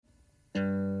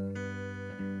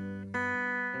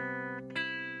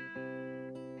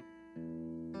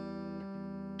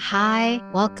Hi,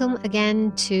 welcome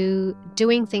again to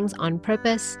Doing Things on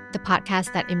Purpose, the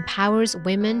podcast that empowers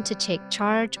women to take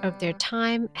charge of their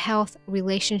time, health,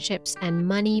 relationships, and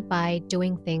money by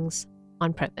doing things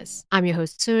on purpose. I'm your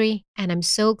host, Suri, and I'm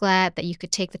so glad that you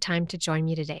could take the time to join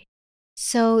me today.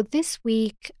 So, this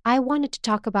week, I wanted to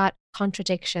talk about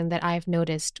contradiction that I've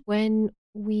noticed when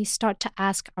we start to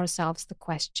ask ourselves the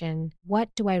question, what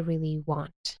do I really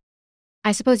want?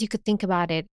 I suppose you could think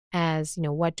about it as,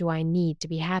 what do I need to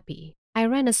be happy? I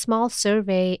ran a small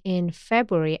survey in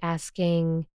February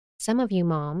asking some of you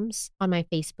moms on my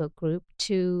Facebook group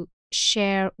to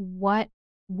share what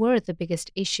were the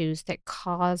biggest issues that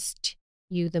caused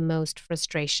you the most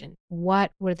frustration.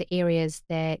 What were the areas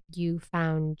that you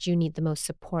found you need the most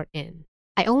support in?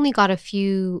 I only got a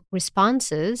few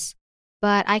responses,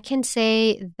 but I can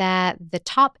say that the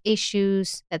top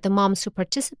issues that the moms who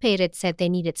participated said they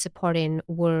needed support in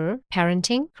were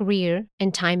parenting, career,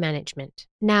 and time management.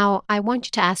 Now, I want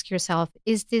you to ask yourself,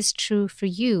 is this true for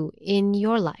you in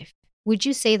your life? Would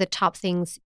you say the top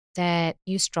things that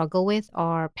you struggle with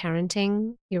are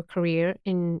parenting, your career,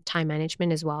 and time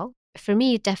management as well? For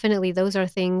me, definitely those are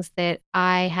things that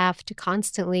I have to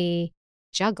constantly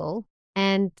juggle.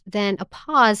 And then a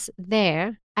pause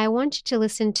there. I want you to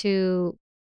listen to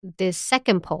this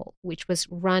second poll, which was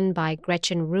run by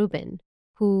Gretchen Rubin,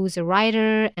 who's a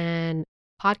writer and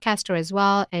podcaster as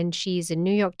well. And she's a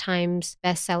New York Times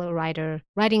bestseller writer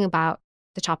writing about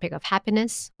the topic of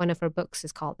happiness. One of her books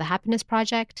is called The Happiness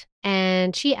Project.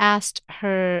 And she asked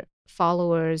her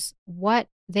followers what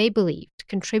they believed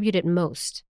contributed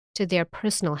most to their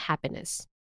personal happiness.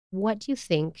 What do you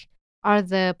think are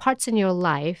the parts in your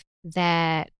life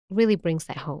that really brings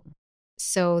that home?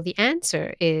 So the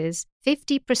answer is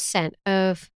 50%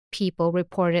 of people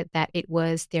reported that it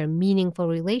was their meaningful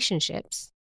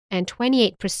relationships, and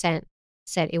 28%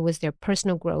 said it was their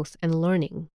personal growth and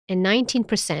learning, and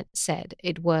 19% said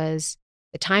it was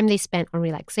the time they spent on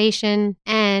relaxation,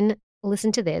 and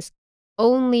listen to this,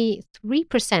 only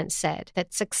 3% said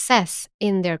that success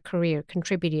in their career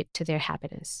contributed to their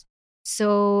happiness.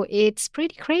 So it's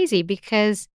pretty crazy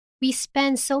because we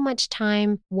spend so much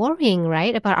time worrying,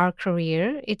 right, about our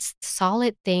career. It's a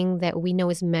solid thing that we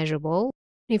know is measurable.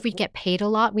 If we get paid a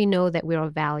lot, we know that we're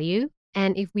of value.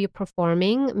 And if we're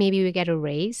performing, maybe we get a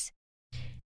raise.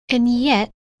 And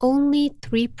yet, only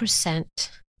 3%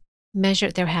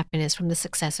 measured their happiness from the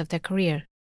success of their career.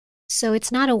 So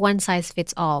it's not a one size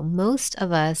fits all. Most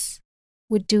of us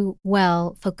would do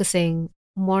well focusing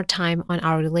more time on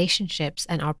our relationships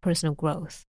and our personal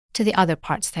growth to the other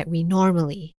parts that we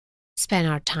normally spend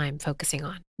our time focusing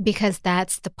on, because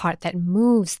that's the part that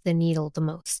moves the needle the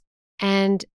most.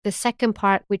 And the second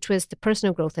part, which was the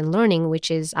personal growth and learning,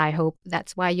 which is, I hope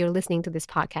that's why you're listening to this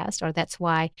podcast, or that's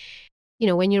why,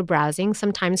 when you're browsing,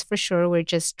 sometimes for sure we're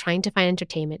just trying to find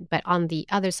entertainment. But on the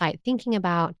other side, thinking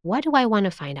about, what do I want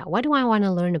to find out? What do I want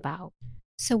to learn about?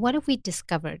 So what have we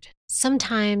discovered?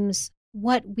 Sometimes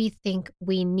what we think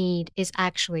we need is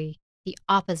actually the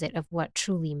opposite of what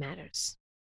truly matters.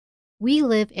 We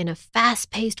live in a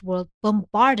fast-paced world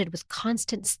bombarded with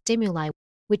constant stimuli,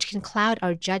 which can cloud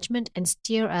our judgment and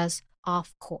steer us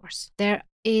off course. There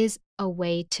is a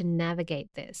way to navigate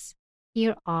this.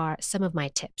 Here are some of my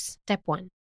tips. Step 1,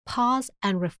 pause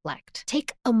and reflect.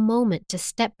 Take a moment to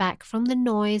step back from the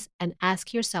noise and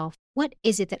ask yourself, what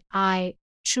is it that I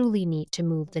truly need to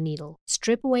move the needle?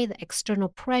 Strip away the external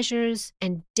pressures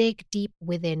and dig deep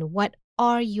within. What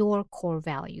are your core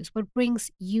values? What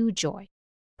brings you joy,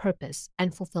 purpose,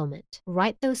 and fulfillment?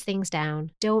 Write those things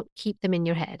down. Don't keep them in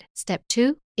your head. Step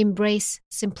 2, embrace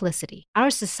simplicity.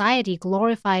 Our society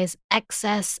glorifies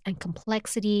excess and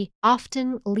complexity,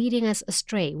 often leading us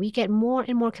astray. We get more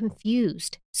and more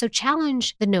confused. So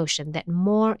challenge the notion that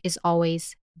more is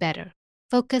always better.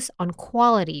 Focus on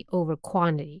quality over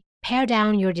quantity. Pare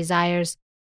down your desires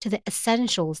to the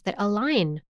essentials that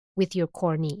align with your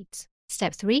core needs.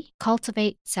 Step 3,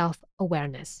 cultivate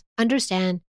self-awareness.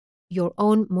 Understand your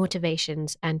own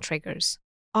motivations and triggers.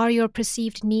 Are your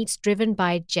perceived needs driven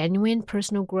by genuine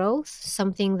personal growth,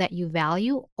 something that you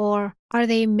value, or are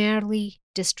they merely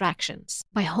distractions?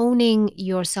 By honing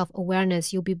your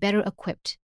self-awareness, you'll be better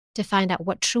equipped to find out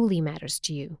what truly matters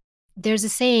to you. There's a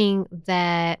saying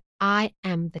that I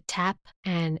am the tap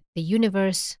and the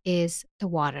universe is the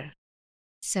water.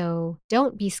 So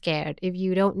don't be scared if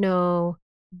you don't know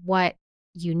what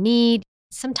you need.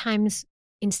 Sometimes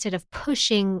instead of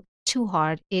pushing too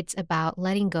hard, it's about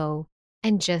letting go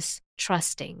and just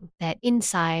trusting that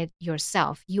inside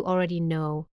yourself, you already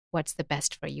know what's the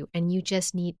best for you. And you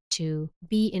just need to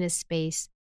be in a space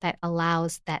that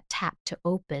allows that tap to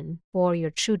open for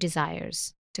your true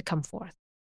desires to come forth.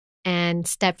 And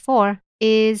step 4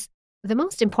 is the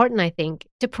most important, I think,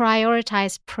 to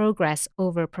prioritize progress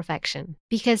over perfection,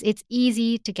 because it's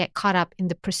easy to get caught up in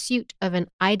the pursuit of an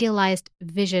idealized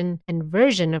vision and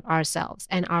version of ourselves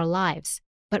and our lives.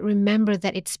 But remember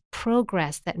that it's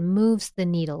progress that moves the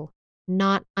needle,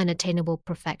 not unattainable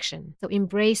perfection. So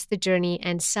embrace the journey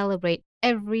and celebrate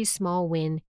every small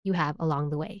win you have along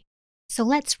the way. So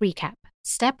let's recap.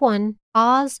 Step 1,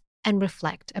 pause and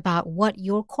reflect about what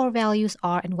your core values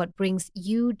are and what brings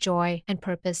you joy and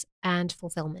purpose and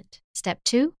fulfillment. Step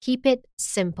 2, keep it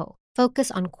simple. Focus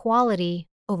on quality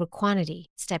over quantity.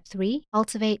 Step 3,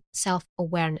 cultivate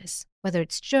self-awareness. Whether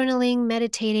it's journaling,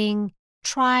 meditating,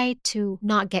 try to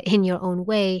not get in your own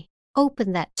way.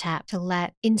 Open that tap to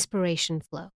let inspiration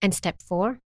flow. And step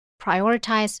 4,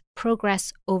 prioritize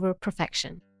progress over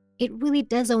perfection. It really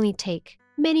does only take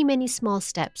many, many small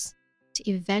steps to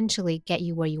eventually get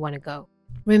you where you want to go.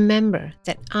 Remember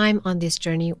that I'm on this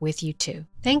journey with you too.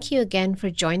 Thank you again for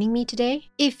joining me today.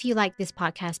 If you like this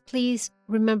podcast, please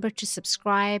remember to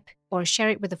subscribe or share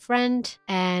it with a friend.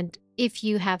 And if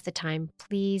you have the time,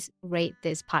 please rate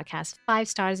this podcast 5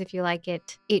 stars if you like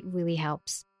it. It really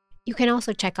helps. You can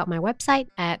also check out my website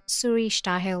at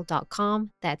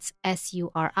suristahel.com. That's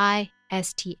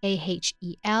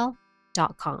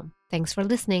SURISTAHEL.com. Thanks for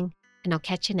listening, and I'll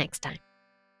catch you next time.